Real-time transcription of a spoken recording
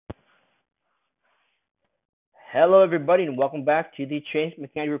Hello, everybody, and welcome back to the Chase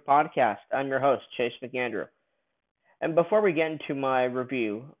McAndrew podcast. I'm your host, Chase McAndrew. And before we get into my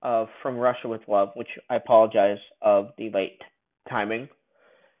review of From Russia with Love, which I apologize of the late timing,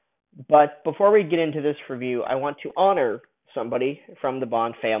 but before we get into this review, I want to honor somebody from the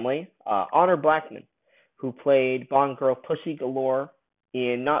Bond family, Honor Blackman, who played Bond girl Pussy Galore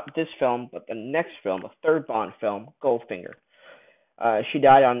in not this film, but the next film, a third Bond film, Goldfinger. She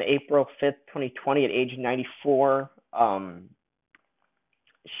died on April 5th, 2020, at age 94.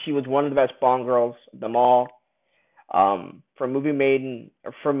 She was one of the best Bond girls of them all. For a movie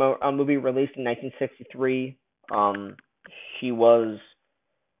from a movie released in 1963, she was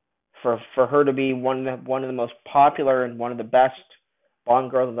for her to be one of the most popular and one of the best Bond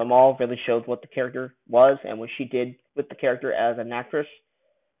girls of them all. Really shows what the character was and what she did with the character as an actress.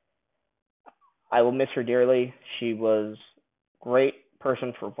 I will miss her dearly. She was a great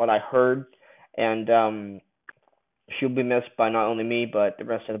person for what I heard, and she'll be missed by not only me but the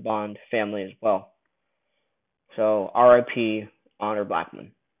rest of the Bond family as well. So R.I.P. Honor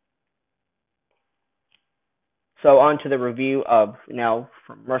Blackman. So on to the review of now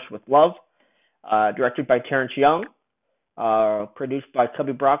From Russia with Love, directed by Terrence Young, produced by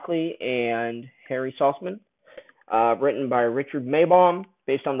Cubby Broccoli and Harry Saltzman, written by Richard Maybaum,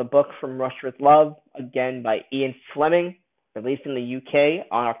 based on the book From Russia with Love, again by Ian Fleming, released in the UK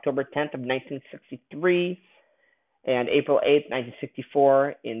on October 10th of 1963 and April 8th,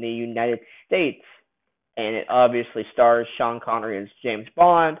 1964 in the United States. And it obviously stars Sean Connery as James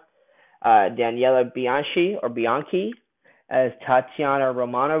Bond, Daniela Bianchi as Tatiana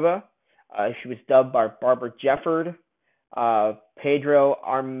Romanova. She was dubbed by Barbara Jefford. Pedro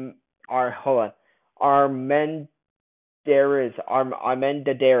Armendariz, I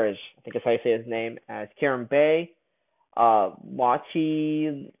think that's how you say his name, as Karen Bay.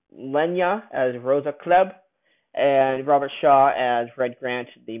 Machi Lenya as Rosa Klebb, and Robert Shaw as Red Grant,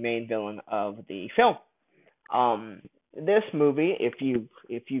 the main villain of the film. This movie, if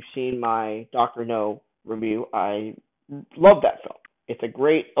you've seen my Doctor No review, I love that film. It's a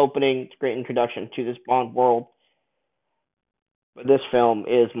great opening, it's a great introduction to this Bond world. But this film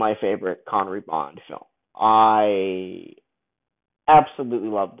is my favorite Connery Bond film. I absolutely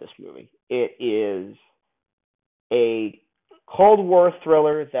love this movie. It is a Cold War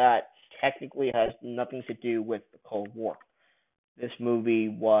thriller that technically has nothing to do with the Cold War. This movie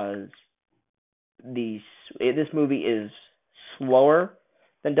is slower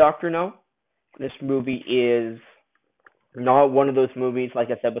than Doctor No. This movie is not one of those movies, like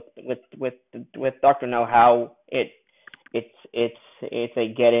I said with Doctor No, how it's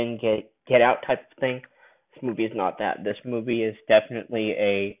a get in get out type of thing. This movie is not that. This movie is definitely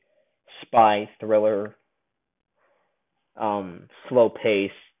a spy thriller, slow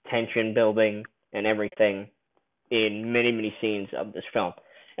pace, tension building, and everything in many scenes of this film.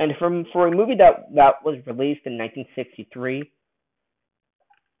 And for a movie that was released in 1963,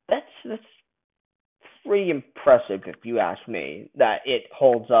 that's pretty impressive if you ask me. That it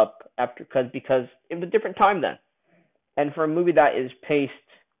holds up because it was a different time then. And for a movie that is paced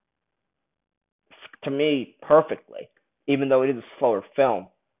to me perfectly, even though it is a slower film,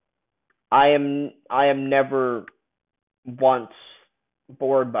 I am never once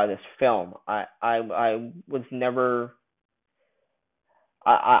bored by this film. I was never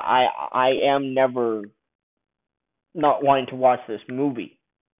I am never not wanting to watch this movie.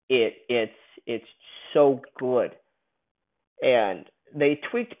 It's so good. And they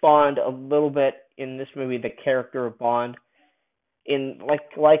tweaked Bond a little bit in this movie, the character of Bond. In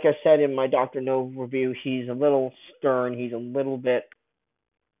like I said in my Doctor No review, he's a little stern, he's a little bit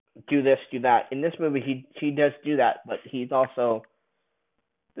do this, do that. In this movie he does do that, but he's also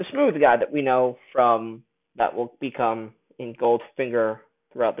the smooth guy that we know from that will become in Goldfinger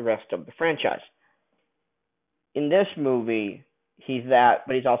throughout the rest of the franchise. In this movie, he's that,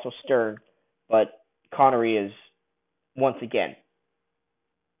 but he's also stern. But Connery is, once again,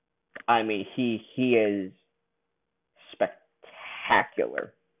 I mean, he is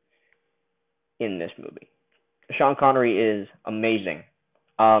spectacular in this movie. Sean Connery is amazing.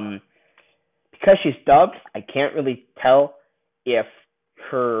 Because she's dubbed, I can't really tell if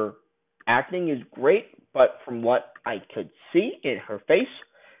her acting is great, but from what I could see in her face,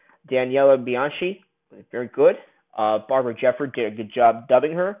 Daniela Bianchi was very good. Barbara Jefford did a good job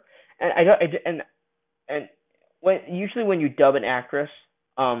dubbing her, and I don't and when you dub an actress,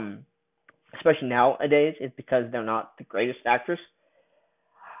 especially nowadays, it's because they're not the greatest actress.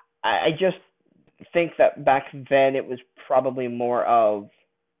 I just think that back then it was probably more of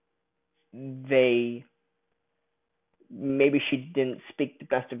maybe she didn't speak the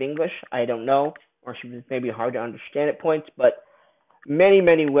best of English. I don't know. or she was maybe hard to understand at points. But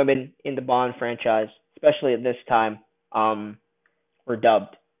many women in the Bond franchise, especially at this time, were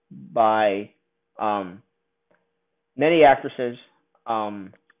dubbed by um, many actresses.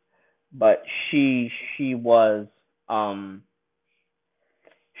 Um, but she was um,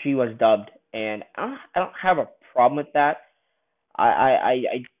 she was dubbed, and I don't have a problem with that. I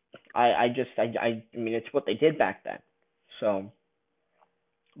I I just I mean it's what they did back then. So,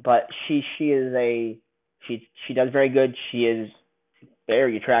 but she is a she does very good. She is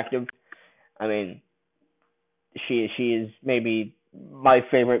very attractive. I mean, she is maybe my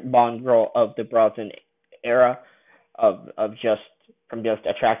favorite Bond girl of the Brosnan era of just from just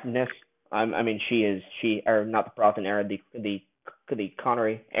attractiveness. I mean she or not the Brosnan era, the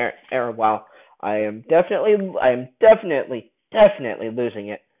Connery era. Wow, I am definitely losing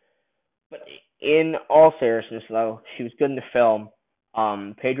it. But in all seriousness, though, she was good in the film.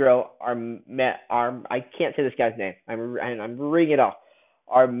 Pedro I can't say this guy's name. I'm reading it off.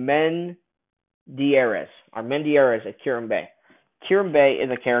 Armen Armendariz at Kirin Bay. Kirin Bay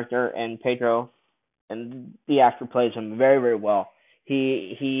is a character, and Pedro and the actor plays him very well.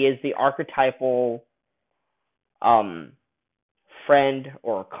 He is the archetypal um friend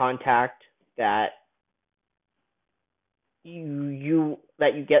or contact that you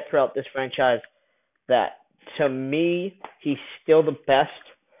get throughout this franchise. That to me he's still the best,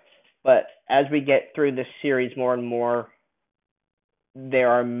 but as we get through this series more and more, there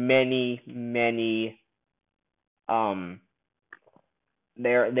are um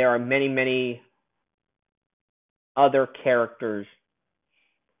there are many other characters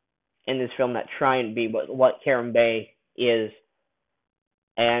in this film that try and be what Karen Bay is,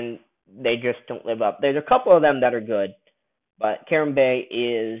 and they just don't live up. There's a couple of them that are good, but Karen Bay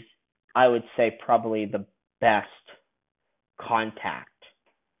is, I would say, probably the best contact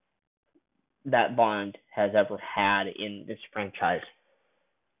that Bond has ever had in this franchise.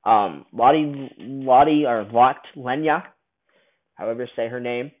 Lot Lenya, however you say her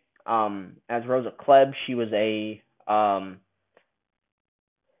name, as Rosa Klebb, she was a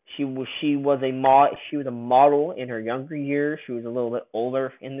she was a model in her younger years. She was a little bit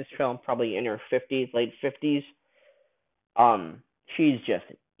older in this film, probably in her late 50s. Um, she's just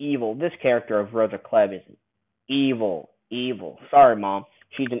evil. This character of Rosa Klebb is evil. Sorry, mom.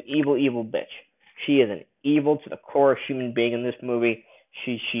 She's an evil bitch. She is an evil to the core human being in this movie.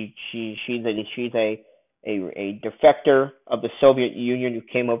 She's a defector of the Soviet Union who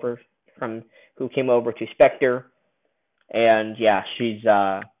came over to Spectre, and yeah, she's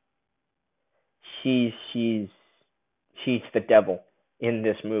she's she's the devil in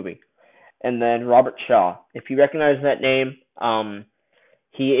this movie. And then Robert Shaw, if you recognize that name,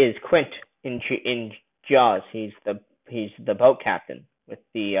 he is Quint in Jaws. He's the boat captain with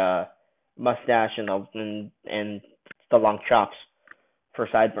the mustache and the long chops for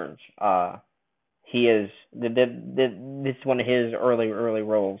sideburns. He is this is one of his early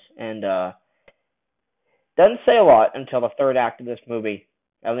roles, and doesn't say a lot until the third act of this movie.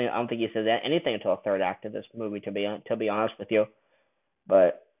 I don't think he says anything until the third act of this movie. To be honest with you,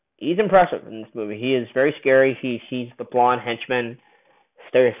 but he's impressive in this movie. He is very scary. He's the blonde henchman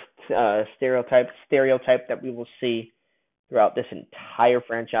stereotype that we will see throughout this entire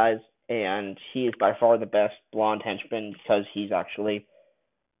franchise, and he is by far the best blonde henchman because he's actually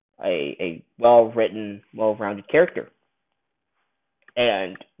a well written, well rounded character.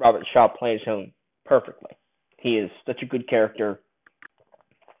 And Robert Shaw plays him perfectly. He is such a good character,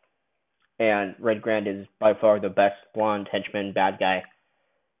 and Red Grant is by far the best blonde henchman bad guy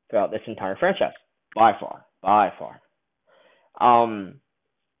throughout this entire franchise. By far. Um,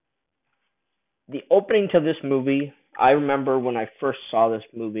 the opening to this movie, I remember when I first saw this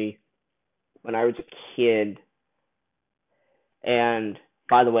movie when I was a kid. And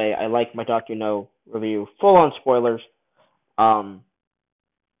by the way, I like my Doctor No review, full on spoilers. Um,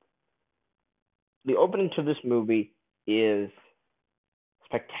 the opening to this movie is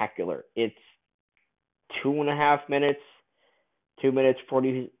spectacular. It's 2.5 minutes, 2 minutes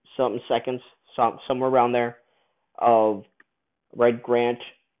 40 something seconds, somewhere around there, of Red Grant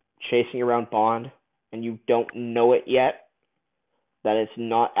chasing around Bond, and you don't know it yet that it's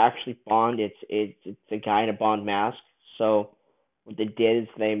not actually Bond. It's a guy in a Bond mask. So what they did is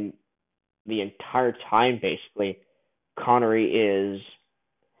the entire time basically, Connery is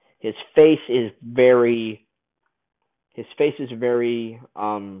his face is very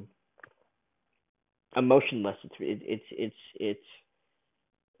emotionless. It's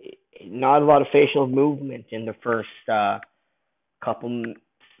not a lot of facial movement in the first couple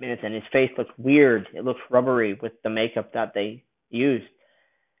minutes, and his face looks weird. It looks rubbery with the makeup that they used.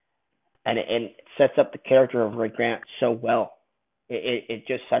 and it sets up the character of Red Grant so well. It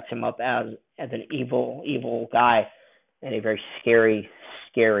just sets him up as an evil guy and a very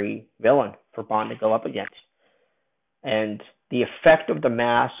scary villain for Bond to go up against. And the effect of the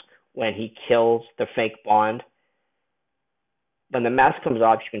mask when he kills the fake Bond, when the mask comes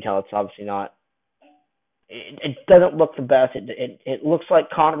off, you can tell it's obviously not. It doesn't look the best. It looks like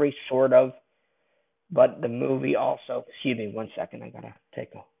Connery sort of, but the movie also. Excuse me, 1 second. I gotta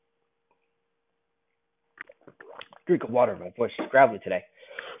take a drink of water. My voice is gravelly today.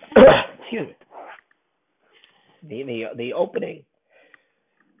 Excuse me. The opening.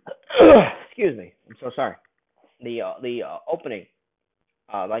 Excuse me. I'm so sorry. The opening,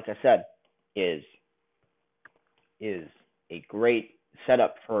 like I said, is a great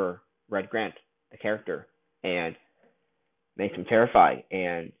setup for Red Grant, the character, and makes him terrifying.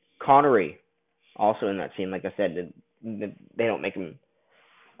 And Connery, also in that scene, like I said, they don't make him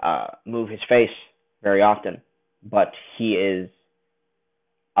move his face very often, but he is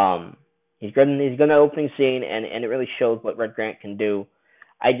he's good in the opening scene, and it really shows what Red Grant can do.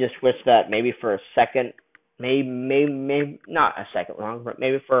 I just wish that maybe for a second, maybe not a second longer, but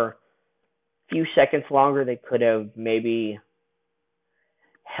maybe for a few seconds longer, they could have maybe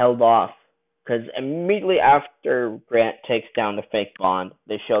held off. Because immediately after Grant takes down the fake Bond,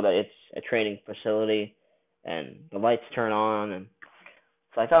 they show that it's a training facility, and the lights turn on, and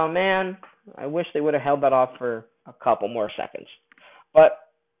it's like, oh man, I wish they would have held that off for a couple more seconds. But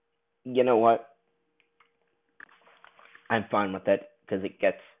you know what? I'm fine with it because it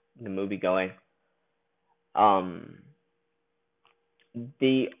gets the movie going.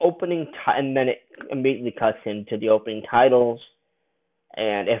 The opening and then it immediately cuts into the opening titles.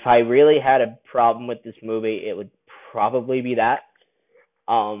 And if I really had a problem with this movie, it would probably be that.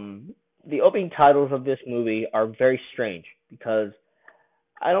 The opening titles of this movie are very strange because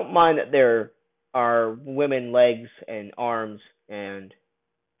I don't mind that there are women legs and arms and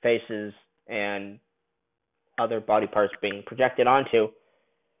faces and other body parts being projected onto.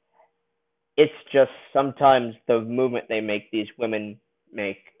 It's just sometimes the movement they make, these women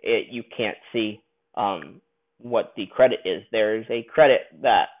make, you can't see what the credit is. There's a credit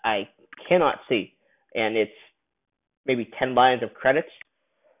that I cannot see, and it's maybe 10 lines of credits.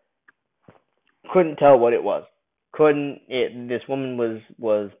 Couldn't tell what it was. This woman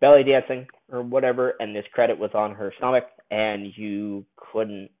was belly dancing or whatever, and this credit was on her stomach, and you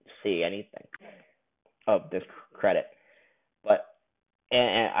couldn't see anything of this credit. But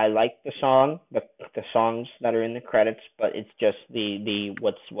and I like the songs that are in the credits, but it's just the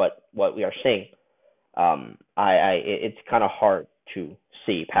what we are seeing. It's kind of hard to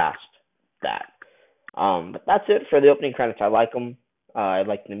see past that. But that's it for the opening credits. I like them. I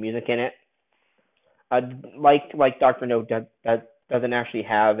like the music in it. Like Doctor No that doesn't actually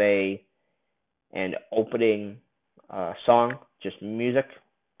have an opening song, just music.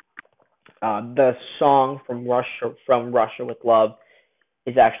 The song from Russia with Love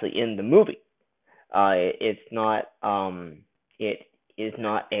is actually in the movie. It's not. It is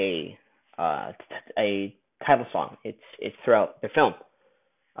not a title song. It's throughout the film,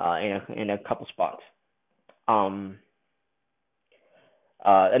 in a couple spots.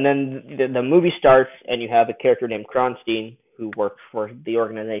 And then the movie starts, and you have a character named Kronstein who works for the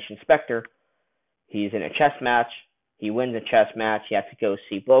organization Spectre. He's in a chess match. He wins a chess match. He has to go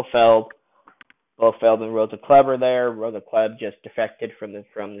see Blofeld. Blofeld and Rosa Klebb are there. Rosa Klebb just defected from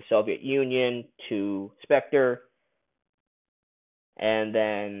the Soviet Union to Spectre, and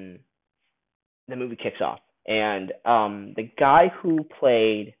then the movie kicks off. And the guy who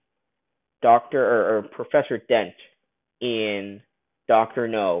played Doctor or Professor Dent in Doctor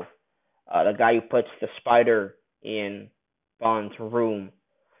No, the guy who puts the spider in Bond's room,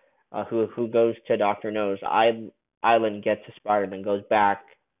 who goes to Doctor No's island, gets the spider, then goes back.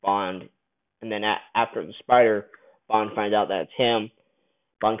 Bond. And then after the spider, Bond finds out that it's him.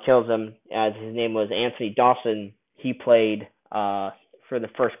 Bond kills him. As his name was Anthony Dawson, he played for the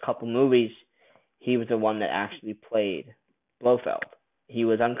first couple movies. He was the one that actually played Blofeld. He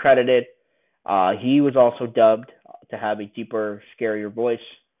was uncredited. He was also dubbed to have a deeper, scarier voice.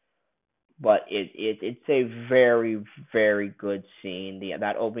 But it's a very, very good scene.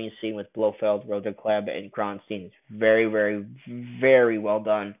 That opening scene with Blofeld, Rosa Klebb, and Kronstein is very, very, very well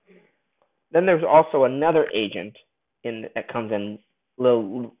done. Then there's also another agent that comes in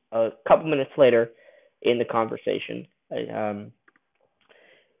a couple minutes later in the conversation.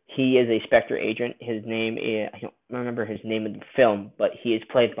 He is a Spectre agent. His name is, I don't remember his name in the film, but he is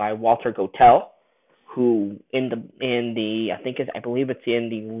played by Walter Gotell, who I believe it's in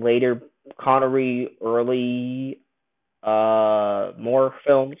the later Connery, early Moore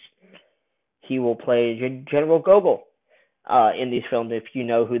films. he will play General Gogol in these films. If you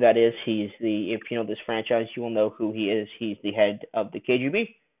know who that is, if you know this franchise, you will know who he is. He's the head of the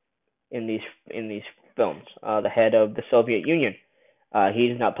KGB in these films, the head of the Soviet Union. He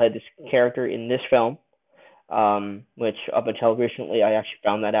does not play this character in this film, which up until recently I actually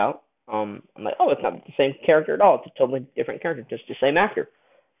found that out. I'm like, oh, it's not the same character at all. It's a totally different character, just the same actor.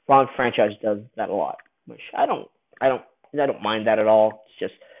 Bond franchise does that a lot, which I don't mind that at all. It's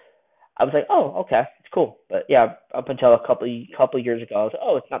just I was like, oh, okay, it's cool. But yeah, up until a couple years ago, I was like,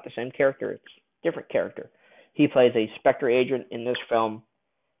 oh, it's not the same character. It's a different character. He plays a Spectre agent in this film.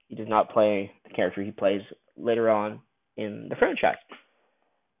 He does not play the character he plays later on in the franchise.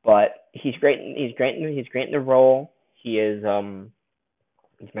 But he's great. He's great in the role. He's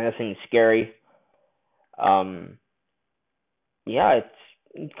menacing and scary. Um, yeah,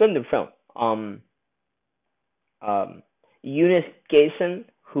 it's good in the film. Eunice Gayson,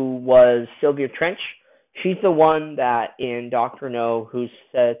 who was Sylvia Trench, she's the one that in Doctor No who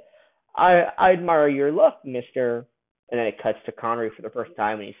said, I admire your look, Mister. And then it cuts to Connery for the first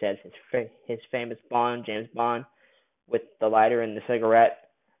time, and he says his famous Bond, James Bond, with the lighter and the cigarette.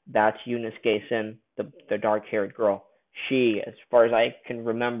 That's Eunice Gayson, the dark-haired girl. She, as far as I can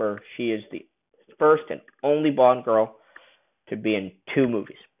remember, she is the first and only Bond girl to be in two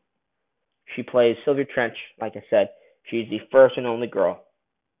movies. She plays Sylvia Trench, like I said. She's the first and only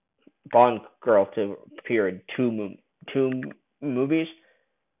Bond girl to appear in two movies,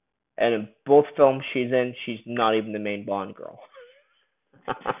 and in both films she's not even the main Bond girl.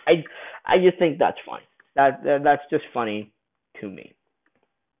 I just think that's funny. That's just funny to me.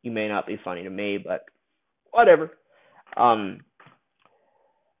 You may not be funny to me, but whatever. Um,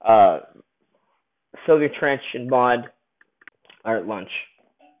 uh, Sylvia Trench and Bond are at lunch,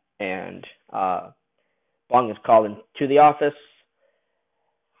 and Bond is called into the office.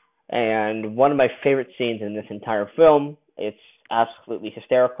 And one of my favorite scenes in this entire film, it's absolutely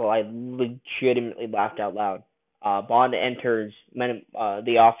hysterical. I legitimately laughed out loud. Bond enters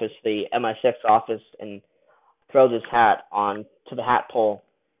the office, the MI6 office, and throws his hat on to the hat pole,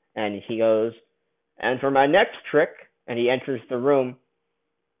 and he goes, "And for my next trick," and he enters the room,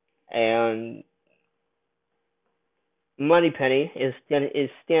 and Moneypenny is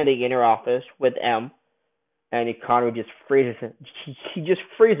standing in her office with M, and Connery just freezes. He just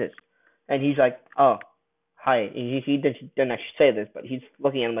freezes, and he's like, "Oh, hi." He didn't actually say this, but he's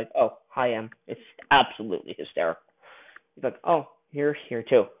looking at him like, "Oh, hi, M." It's absolutely hysterical. He's like, "Oh, you're here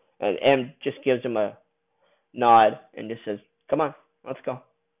too," and M just gives him a nod and just says, "Come on, let's go."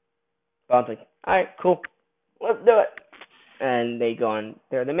 Bond's like, "All right, cool, let's do it." And they go on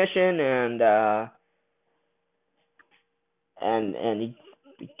the mission, and he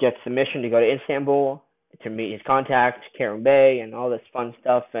gets the mission to go to Istanbul to meet his contact, Karen Bay, and all this fun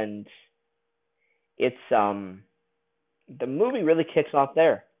stuff. And it's the movie really kicks off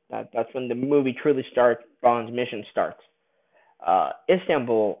there. That's when the movie truly starts. Bond's mission starts.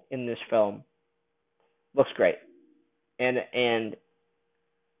 Istanbul in this film looks great, and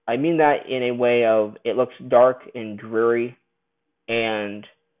I mean that in a way of it looks dark and dreary, and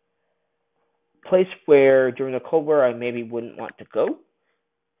place where during the Cold War I maybe wouldn't want to go,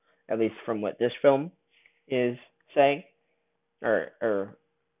 at least from what this film is saying, or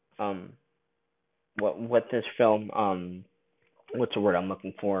what this film what's the word I'm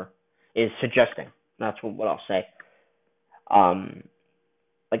looking for is suggesting. That's what I'll say. Um,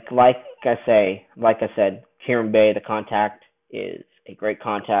 like I said, Kieran Bay, the contact, is a great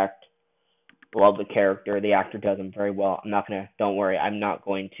contact. Love the character. The actor does him very well. Don't worry, I'm not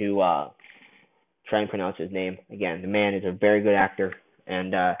going to try and pronounce his name again. The man is a very good actor,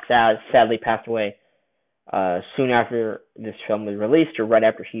 and sadly passed away soon after this film was released, or right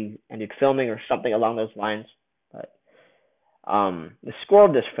after he ended filming, or something along those lines. But the score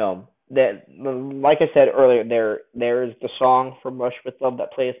of this film, like I said earlier, there is the song from Rush with Love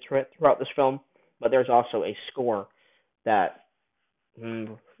that plays throughout this film, but there's also a score that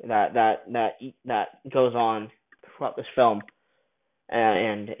that goes on throughout this film,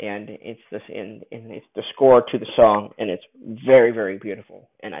 and it's the score to the song, and it's very, very beautiful,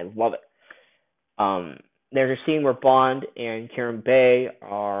 and I love it. There's a scene where Bond and Kieran Bay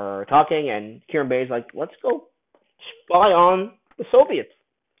are talking, and Kieran Bay's like, "Let's go spy on the Soviets.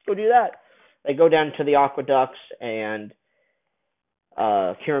 Let's go do that." They go down to the aqueducts, and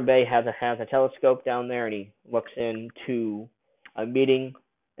Kieran Bay has a telescope down there, and he looks into a meeting,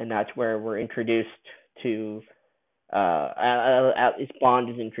 and that's where we're introduced to. At least Bond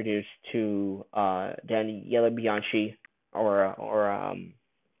is introduced to Daniela Bianchi, I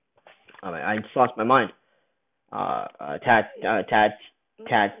just lost my mind. Tad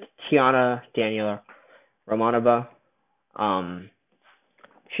Tatiana Daniela Romanova. Um,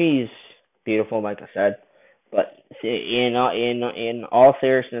 she's beautiful, like I said, but in all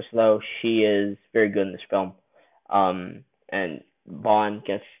seriousness, though, she is very good in this film. And Bond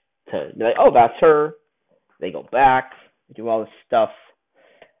gets to be like, "Oh, that's her." They go back, do all this stuff,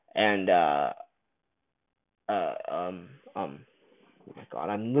 and uh, um, um, oh my God,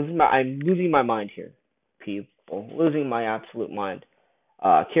 I'm losing my mind here, people, losing my absolute mind.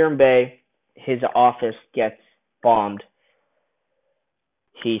 Kieran Bay, his office gets bombed.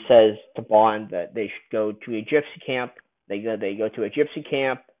 He says to Bond that they should go to a gypsy camp. They go to a gypsy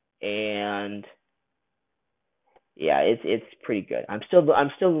camp, and yeah, it's pretty good. I'm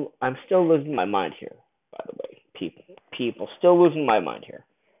still losing my mind here. By the way, people still losing my mind here.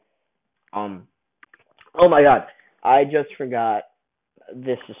 Um, oh my God, I just forgot.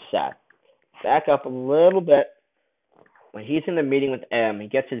 This is sad. Back up a little bit. When he's in the meeting with M, he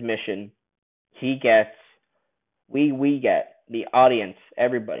gets his mission. He gets we get the audience.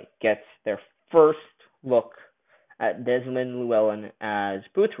 Everybody gets their first look at Desmond Llewellyn as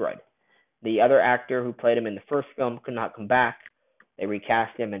Boothroyd. The other actor who played him in the first film could not come back. They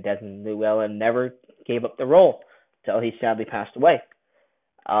recast him, and Desmond Llewellyn never gave up the role until he sadly passed away.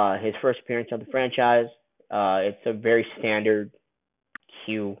 His first appearance of the franchise. It's a very standard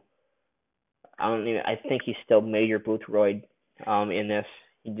Q. I think he's still Major Boothroyd in this.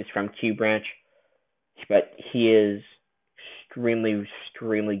 He's just from Q branch, but he is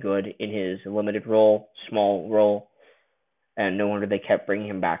extremely good in his limited role, small role, and no wonder they kept bringing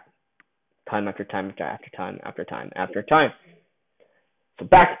him back time after time after time. So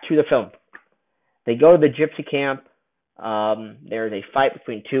back to the film. They go to the gypsy camp. There's a fight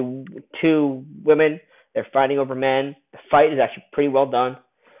between two women. They're fighting over men. The fight is actually pretty well done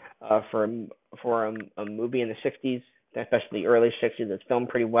for a movie in the 60s, especially the early 60s. It's filmed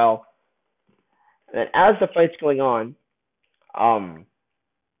pretty well. And as the fight's going on,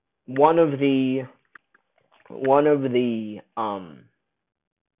 one of the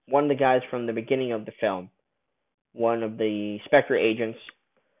guys from the beginning of the film, one of the Spectre agents,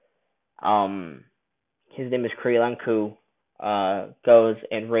 his name is Krylenko, goes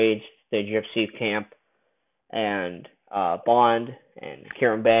and raids the gypsy camp, and Bond and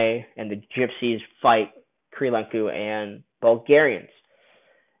Kieran Bay and the gypsies fight Krylenko and Bulgarians.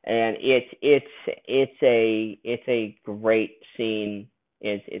 And it's a great scene.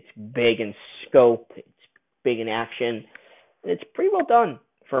 It's big in scope. It's big in action. It's pretty well done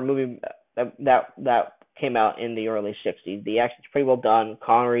for a movie that came out in the early 60s. The action's pretty well done.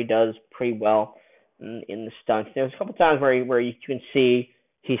 Connery does pretty well in the stunts. There's a couple times where you can see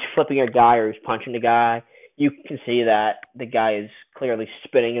he's flipping a guy or he's punching the guy. You can see that the guy is clearly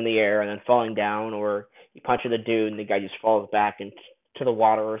spinning in the air and then falling down, or you punch the dude and the guy just falls back into the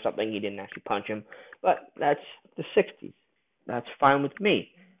water or something. He didn't actually punch him. But that's the 60s. That's fine with me.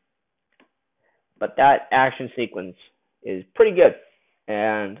 But that action sequence is pretty good,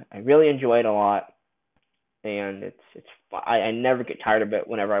 and I really enjoy it a lot. And I never get tired of it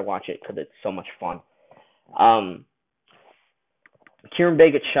whenever I watch it because it's so much fun. Um, Kieran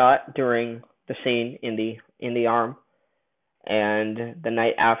Bay gets shot during the scene in the arm, and the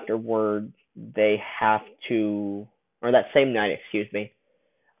night afterward they have to, or that same night, excuse me,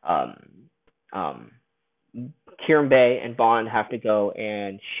 um, um, Kieran Bay and Bond have to go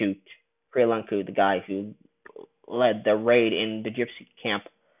and shoot Krylenko, the guy who led the raid in the gypsy camp.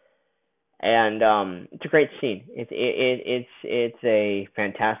 And it's a great scene. It's a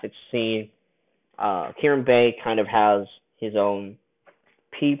fantastic scene. Kieran Bay kind of has his own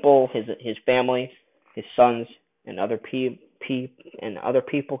people, his family, his sons, and other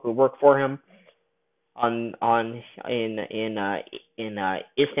people who work for him in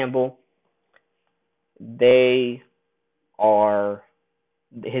Istanbul. They are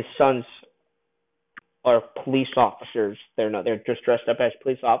his sons are police officers. They're just dressed up as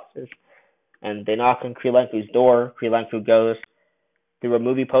police officers, and they knock on Krylenko's door. Krylenko goes through a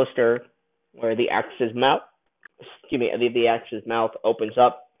movie poster where the actress's mouth opens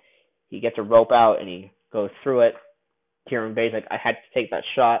up. He gets a rope out and he goes through it. Kieran Bay's like, I had to take that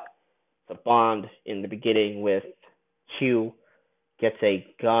shot. The Bond in the beginning with Q gets a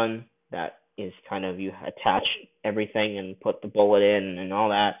gun that is kind of, you attach everything and put the bullet in and all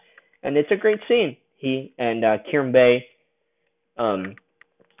that, and it's a great scene. Kieran Bay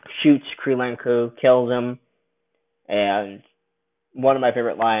shoots Krylenko, kills him, and one of my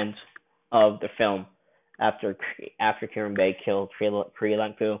favorite lines of the film after Kieran Bay killed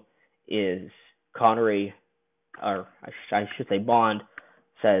Krylenko is Connery, or I should say Bond,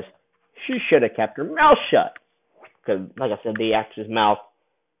 says, she should have kept her mouth shut. Because, like I said, the actor's mouth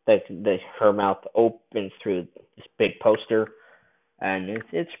her mouth opens through this big poster, and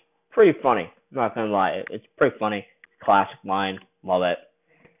it's pretty funny. I'm not gonna lie, it's pretty funny. Classic line, love it.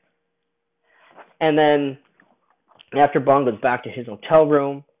 And then after Bond goes back to his hotel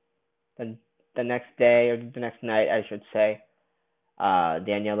room, then the next day or the next night, I should say,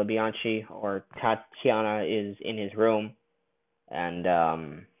 Daniela Bianchi or Tatiana is in his room, and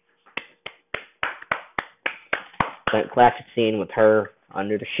that classic scene with her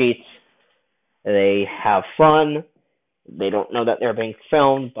under the sheets. They have fun. They don't know that they're being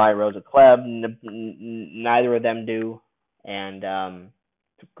filmed by Rosa Klebb. Neither of them do, and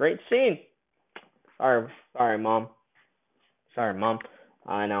it's a great scene. Sorry, mom. Sorry, mom.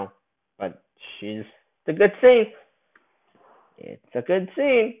 I know, but it's a good scene. It's a good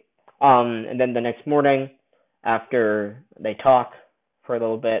scene. And then the next morning, after they talk for a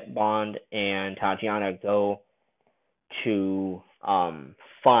little bit, Bond and Tatiana go to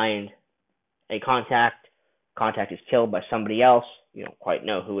find a contact. Contact is killed by somebody else. You don't quite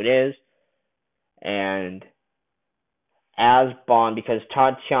know who it is. And as Bond, because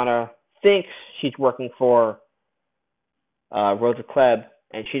Tatiana thinks she's working for Rosa Klebb,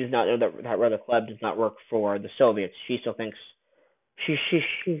 and she does not know that Rosa Klebb does not work for the Soviets. She still thinks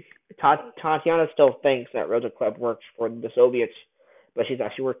Tatiana still thinks that Rosa Klebb works for the Soviets, but she's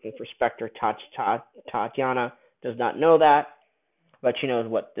actually working for Spectre. Tatiana does not know that, but she knows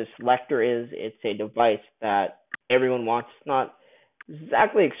what this Lecter is. It's a device that everyone wants. It's not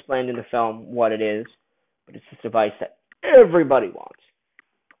exactly explained in the film what it is, but it's this device that everybody wants.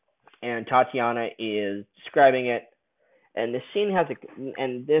 And Tatiana is describing it, and this scene has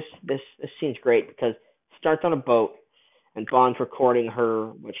this scene's great because it starts on a boat, and Bond's recording her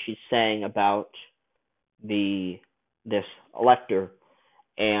what she's saying about this Lecter,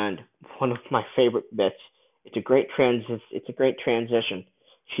 and one of my favorite bits. It's a great transition.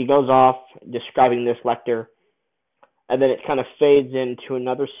 She goes off describing this Lecter, and then it kind of fades into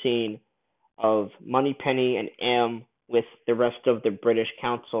another scene of Moneypenny and M with the rest of the British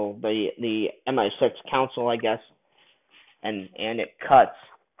Council, the MI6 Council, I guess, and it cuts,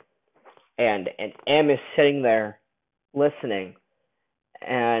 and M is sitting there listening,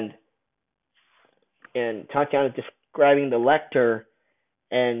 and Tatiana is describing the Lecter,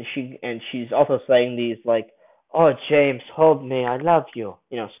 and she's also saying these like, "Oh James, hold me, I love you,"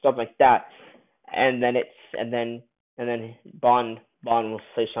 stuff like that, and then Bond will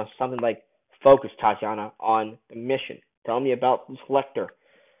say something like, "Focus, Tatiana, on the mission. Tell me about this Lecter,"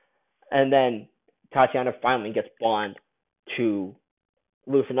 and then Tatiana finally gets Bond to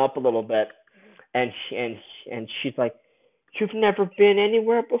loosen up a little bit, and she's like, "You've never been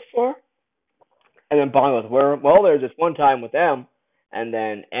anywhere before?" And then Bond goes, "Well, there's this one time with M." And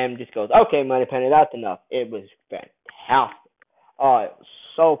then M just goes, "Okay, Moneypenny, that's enough." It was fantastic. Oh, it was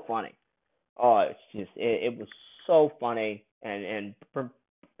so funny. Oh, it was so funny. And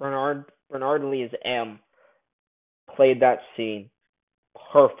Bernard Lee as M played that scene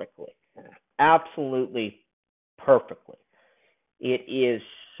perfectly, absolutely perfectly. It is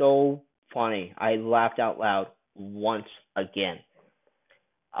so funny. I laughed out loud once again.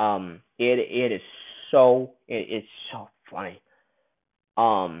 It's so funny.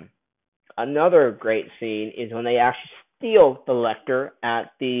 Another great scene is when they actually steal the Lecter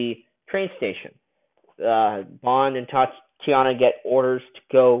at the train station. Bond and Tatiana get orders to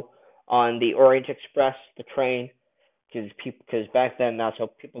go on the Orient Express, the train, because back then that's how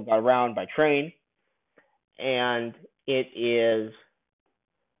people got around, by train. And it is,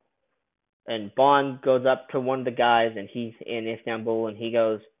 and Bond goes up to one of the guys, and he's in Istanbul, and he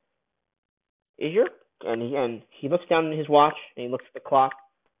goes, "Is your," and he looks down at his watch, and he looks at the clock,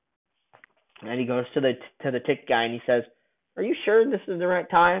 and he goes to the ticket guy, and he says, "Are you sure this is the right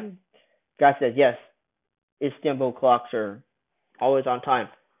time?" The guy says, "Yes, Istanbul clocks are always on time."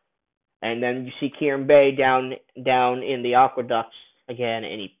 And then you see Kerim Bey down in the aqueducts again,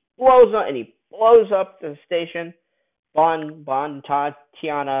 and he blows up the station. Bond and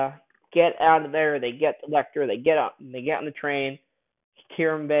Tatiana get out of there. They get the Lecter. They get on the train.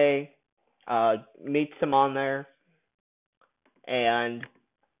 Kerim Bey meets them on there, and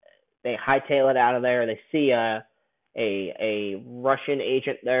they hightail it out of there. They see a Russian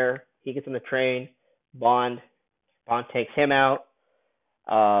agent there. He gets on the train. Bond takes him out.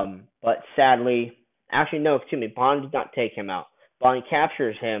 But sadly, actually no, excuse me, Bond did not take him out. Bond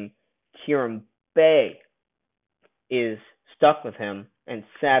captures him. Kerim Bey is stuck with him, and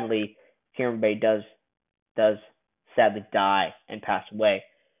sadly, Kerim Bey does sadly die and pass away.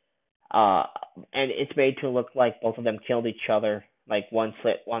 And it's made to look like both of them killed each other. Like one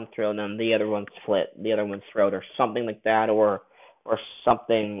slit one throat, and then the other one slit the other one's throat, or something like that, or or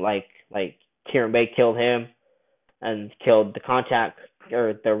something like Kieran Bay killed him and killed the contact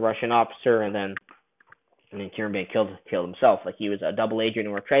or the Russian officer, and then Kieran Bay killed himself, like he was a double agent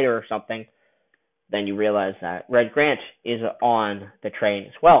or a traitor or something. Then you realize that Red Grant is on the train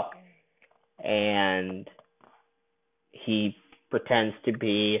as well, and he pretends to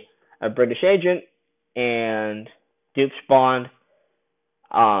be a British agent and dupes Bond.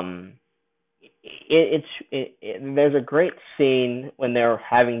 Um, there's a great scene when they're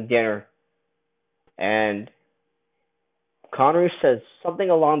having dinner, and Connery says something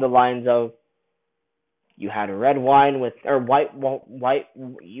along the lines of, "You had a red wine with or white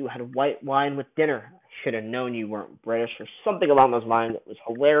you had white wine with dinner. I should have known you weren't British," or something along those lines. It was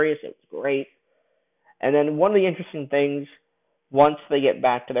hilarious. It was great. And then one of the interesting things, once they get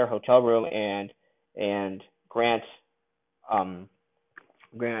back to their hotel room and um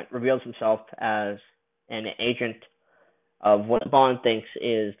Grant reveals himself as an agent of what Bond thinks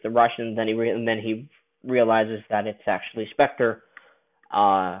is the Russians, and then he realizes that it's actually Spectre.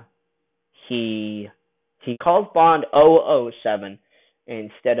 Uh, he he calls Bond 007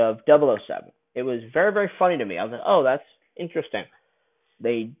 instead of 007. It was very, very funny to me. I was like, oh, that's interesting.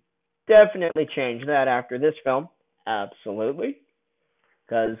 They definitely changed that after this film. Absolutely.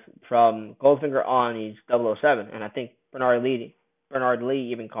 Because from Goldfinger on, he's 007. And I think Bernard Lee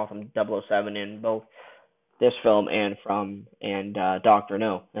even calls him 007 in both this film and Doctor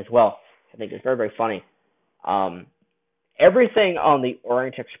No as well. I think it's very, very funny. Um, everything on the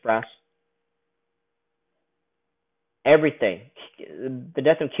Orient Express, everything, the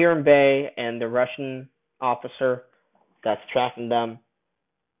death of Kieran Bay and the Russian officer that's tracking them,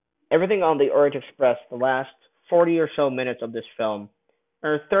 everything on the Orient Express, the last 40 or so minutes of this film,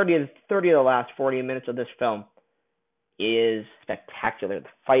 or 30 of the last 40 minutes of this film, is spectacular. The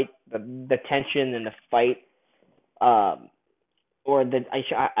fight, the tension in the fight, um, or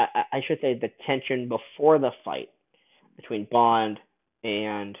I should say the tension before the fight between Bond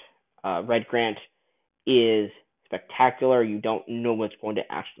and Red Grant is spectacular. You don't know what's going to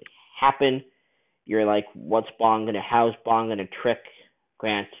actually happen. You're like, how's Bond gonna trick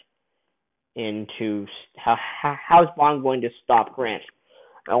Grant into how's Bond going to stop Grant?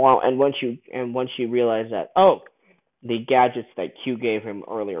 And once you realize that, oh, the gadgets that Q gave him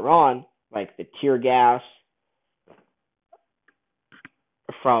earlier on, like the tear gas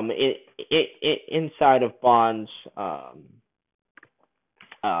from inside of Bond's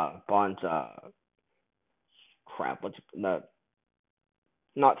crap, what's the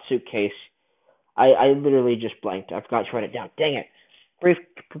not suitcase. I literally just blanked. I forgot to write it down. Dang it.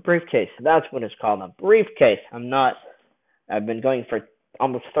 Briefcase. That's what it's called. A briefcase. I've been going for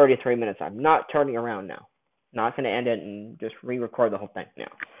almost 33 minutes. I'm not turning around now. Not going to end it and just re-record the whole thing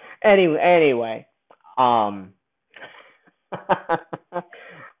now. Anyway, I'm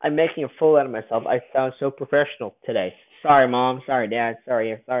making a fool out of myself. I sound so professional today. Sorry, Mom. Sorry, Dad.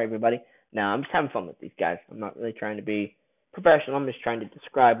 Sorry, everybody. No, I'm just having fun with these guys. I'm not really trying to be professional. I'm just trying to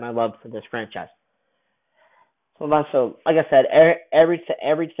describe my love for this franchise. So like I said,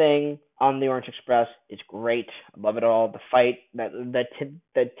 everything on the Orange Express is great. I love it all. The fight,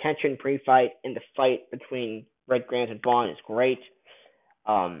 the tension pre-fight, and the fight between Red Grant and Bond is great.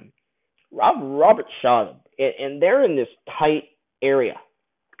 Um, Robert Shaw, and they're in this tight area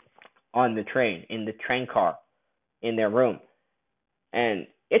on the train, in the train car, in their room, and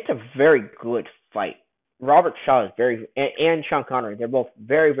it's a very good fight. Robert Shaw is and Sean Connery, they're both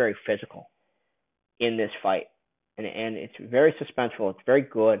very, very physical in this fight, and it's very suspenseful. It's very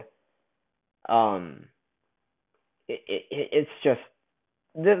good. Um, it's just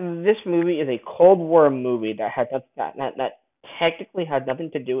this movie is a Cold War movie that technically had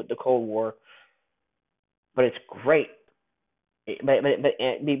nothing to do with the Cold War, but it's great. And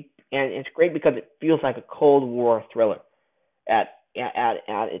it's great because it feels like a Cold War thriller at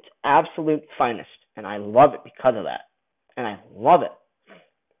its absolute finest, and I love it because of that, and I love it.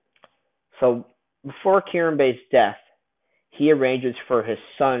 So before Kieran Bay's death, he arranges for his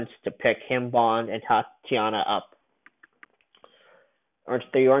sons to pick him, Bond, and Tatiana up.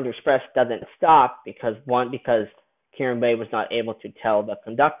 The Orange Express doesn't stop because Kieran Bay was not able to tell the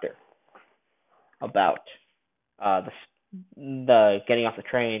conductor about the getting off the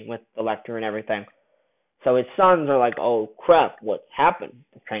train with the Lecter and everything. So his sons are like, "Oh crap, what happened?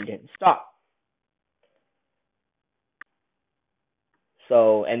 The train didn't stop."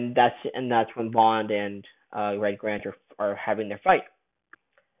 So that's when Bond and Red Grant are having their fight.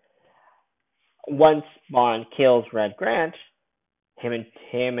 Once Bond kills Red Grant,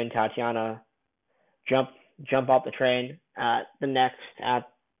 him and Tatiana jump off the train at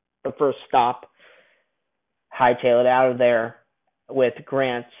the first stop, hightail it out of there, with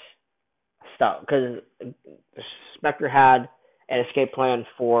Grant's stuff because Spectre had an escape plan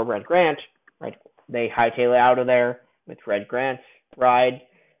for Red Grant. Right, they hightail it out of there with Red Grant's ride.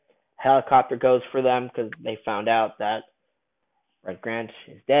 Helicopter goes for them because they found out that Red Grant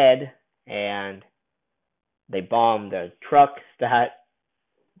is dead, and they bomb the truck that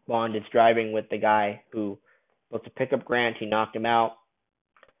Bond is driving with the guy who was to pick up Grant. He knocked him out,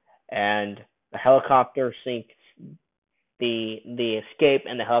 and the helicopter sinks. The escape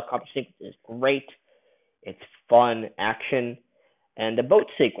and the helicopter sequence is great. It's fun action, and the boat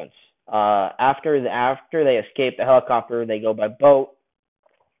sequence. After they escape the helicopter, they go by boat.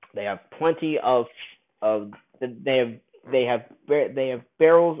 They have plenty of they have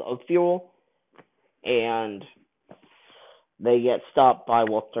barrels of fuel, and they get stopped by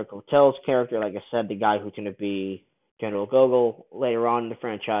Walter Kotel's character. Like I said, the guy who's going to be General Gogol later on in the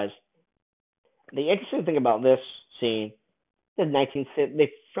franchise. The interesting thing about this scene is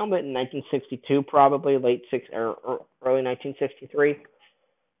they filmed it in 1962, probably late or early 1963.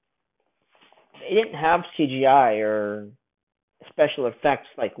 They didn't have CGI or special effects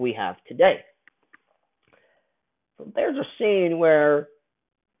like we have today. So there's a scene where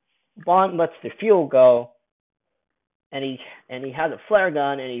Bond lets the fuel go, and he has a flare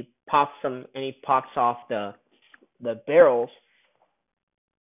gun, and he pops off the barrels,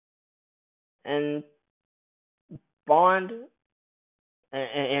 and Bond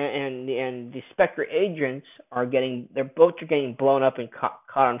and the Spectre agents their boats are getting blown up and caught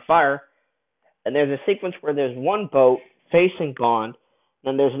on fire. And there's a sequence where there's one boat facing Bond,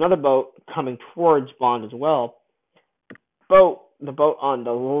 and there's another boat coming towards Bond as well. The boat on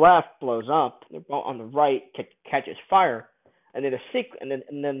the left blows up. The boat on the right catches fire, and then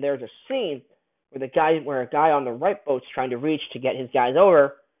and then there's a scene where a guy on the right boat's trying to reach to get his guys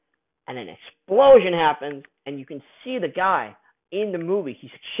over, and an explosion happens, and you can see the guy in the movie.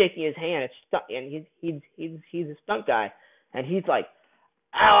 He's shaking his hand. It's stuck, and he's a stunt guy, and he's like,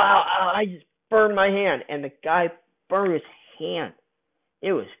 "Ow, ow, ow! I just burned my hand," and the guy burned his hand.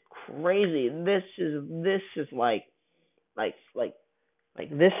 It was crazy. This is like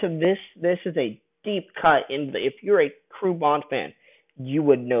this is a deep cut in if you're a true Bond fan, you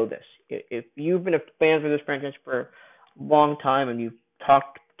would know this. If you've been a fan of this franchise for a long time and you've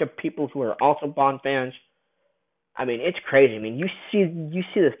talked to people who are also Bond fans, I mean, it's crazy. I mean, you see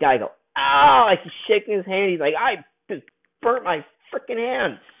this guy go, "Ah!" Like he's shaking his hand. He's like, "I just burnt my freaking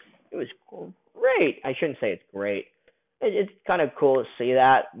hand." It was great. I shouldn't say it's great. It's kind of cool to see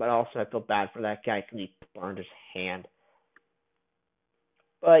that, but also I feel bad for that guy because he burned his hand.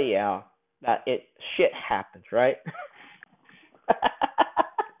 But yeah, shit happens, right?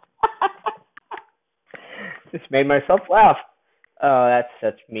 Just made myself laugh.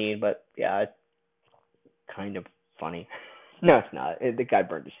 That's mean, but yeah, it's kind of funny. No, it's not. The guy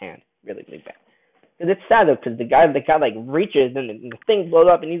burned his hand really, really bad. Because it's sad though, because the guy like reaches and the thing blows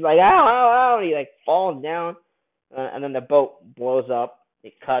up, and he's like, "Ow, ow, ow!" And he like falls down, and then the boat blows up.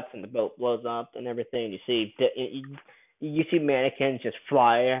 It cuts, and the boat blows up, and everything. You see mannequins just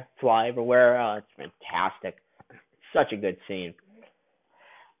fly everywhere. Oh, it's fantastic. Such a good scene.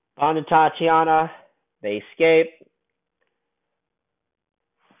 Bond and Tatiana, they escape,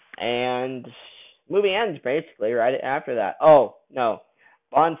 and movie ends basically right after that. Oh no,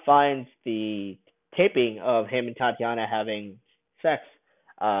 Bond finds the taping of him and Tatiana having sex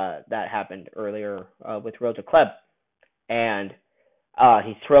that happened earlier with Rosa Klebb, and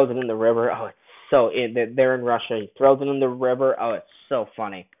he throws it in the river. Oh, they're in Russia. He throws it in the river. Oh, it's so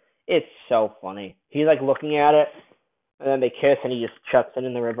funny. It's so funny. He's like looking at it, and then they kiss, and he just chucks it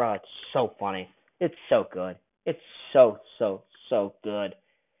in the river. Oh, it's so funny. It's so good. It's so good.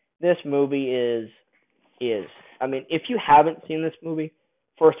 This movie is. I mean, if you haven't seen this movie,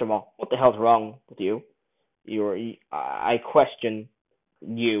 first of all, what the hell's wrong with you? I question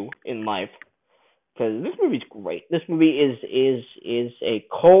you in life, because this movie's great. This movie is a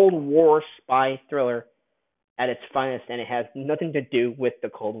Cold War spy thriller at its finest, and it has nothing to do with the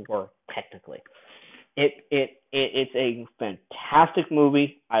Cold War technically. It's a fantastic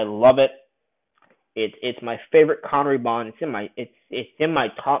movie. I love it. It's my favorite Connery Bond. It's in my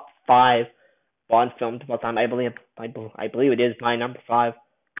top 5 Bond films of all time. I believe it is my number 5.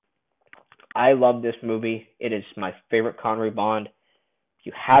 I love this movie. It is my favorite Connery Bond. If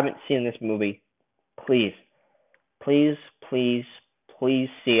you haven't seen this movie, please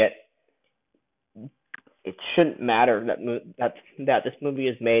see it. It shouldn't matter that this movie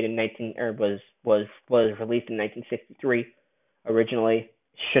is made in was released in 1963 originally.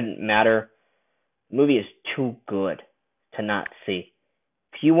 It shouldn't matter. The movie is too good to not see.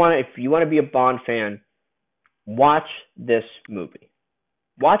 If you want to be a Bond fan, watch this movie.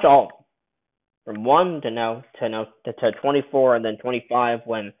 Watch all of them, from one to 24, and then 25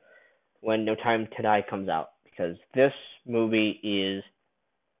 when No Time to Die comes out, because this movie is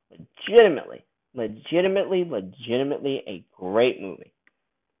legitimately a great movie.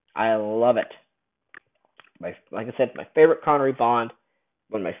 I love it. Like I said, my favorite Connery Bond,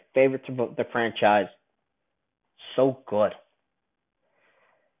 one of my favorites of the franchise. So good.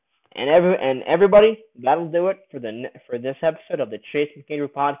 And everybody, that'll do it for this episode of the Chasing Kangaroo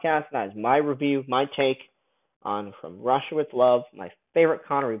podcast. That is my review, my take on From Russia with Love, my favorite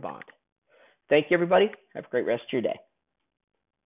Connery Bond. Thank you, everybody. Have a great rest of your day.